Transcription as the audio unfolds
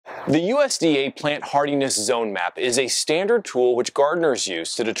The USDA Plant Hardiness Zone Map is a standard tool which gardeners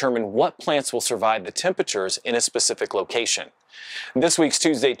use to determine what plants will survive the temperatures in a specific location. In this week's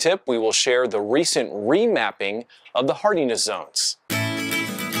Tuesday Tip, we will share the recent remapping of the hardiness zones.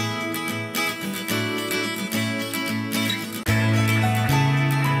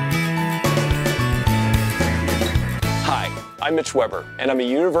 Hi, I'm Mitch and I'm a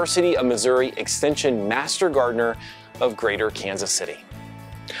University of Missouri Extension Master Gardener of Greater Kansas City.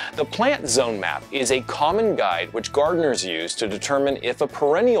 The Plant Zone Map is a common guide which gardeners use to determine if a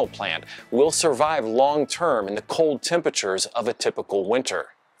perennial plant will survive long-term in the cold temperatures of a typical winter.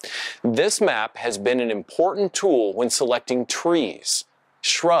 This map has been an important tool when selecting trees,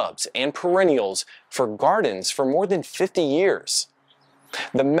 shrubs, and perennials for gardens for more than 50 years.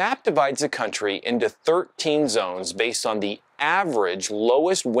 The map divides the country into 13 zones based on the average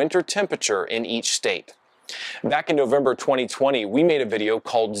lowest winter temperature in each state. Back in November 2020, we made a video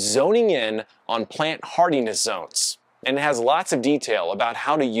called Zoning In on Plant Hardiness Zones, and it has lots of detail about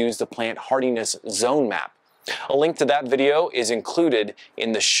how to use the Plant Hardiness Zone Map. A link to that video is included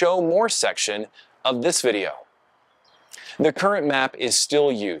in the Show More section of this video. The current map is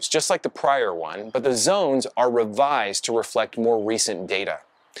still used, just like the prior one, but the zones are revised to reflect more recent data.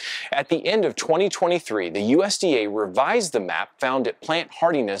 At the end of 2023, the USDA revised the map found at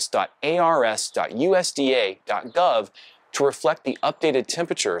planthardiness.ars.usda.gov to reflect the updated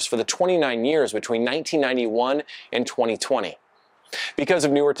temperatures for the 29 years between 1991 and 2020. Because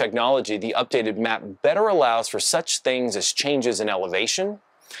of newer technology, the updated map better allows for such things as changes in elevation,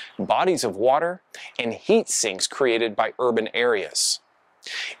 bodies of water, and heat sinks created by urban areas.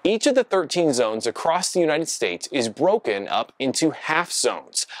 Each of the 13 zones across the United States is broken up into half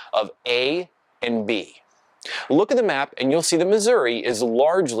zones of A and B. Look at the map and you'll see that Missouri is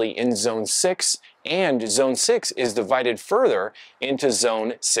largely in Zone 6, and Zone 6 is divided further into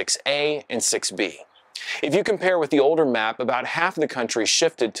Zone 6A and 6B. If you compare with the older map, about half of the country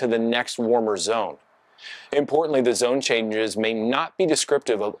shifted to the next warmer zone. Importantly, the zone changes may not be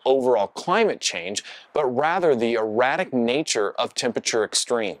descriptive of overall climate change, but rather the erratic nature of temperature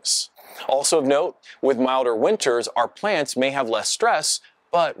extremes. Also of note, with milder winters, our plants may have less stress,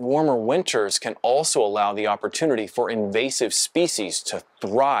 but warmer winters can also allow the opportunity for invasive species to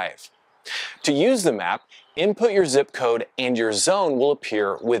thrive. To use the map, input your zip code and your zone will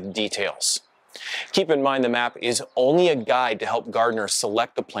appear with details. Keep in mind the map is only a guide to help gardeners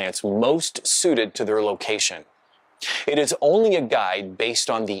select the plants most suited to their location. It is only a guide based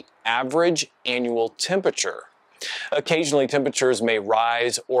on the average annual temperature. Occasionally, temperatures may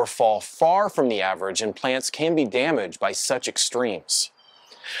rise or fall far from the average, and plants can be damaged by such extremes.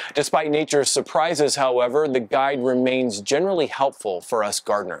 Despite nature's surprises, however, the guide remains generally helpful for us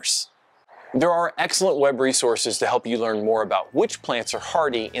gardeners. There are excellent web resources to help you learn more about which plants are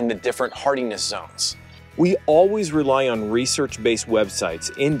hardy in the different hardiness zones. We always rely on research-based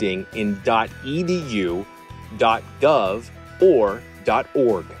websites ending in .edu, .gov, or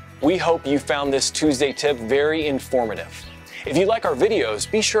 .org. We hope you found this Tuesday tip very informative. If you like our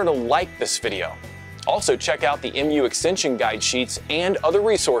videos, be sure to like this video. Also, check out the MU Extension guide sheets and other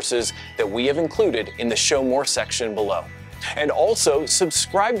resources that we have included in the Show More section below. And also,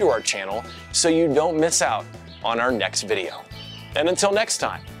 subscribe to our channel so you don't miss out on our next video. And until next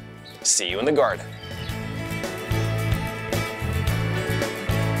time, see you in the garden.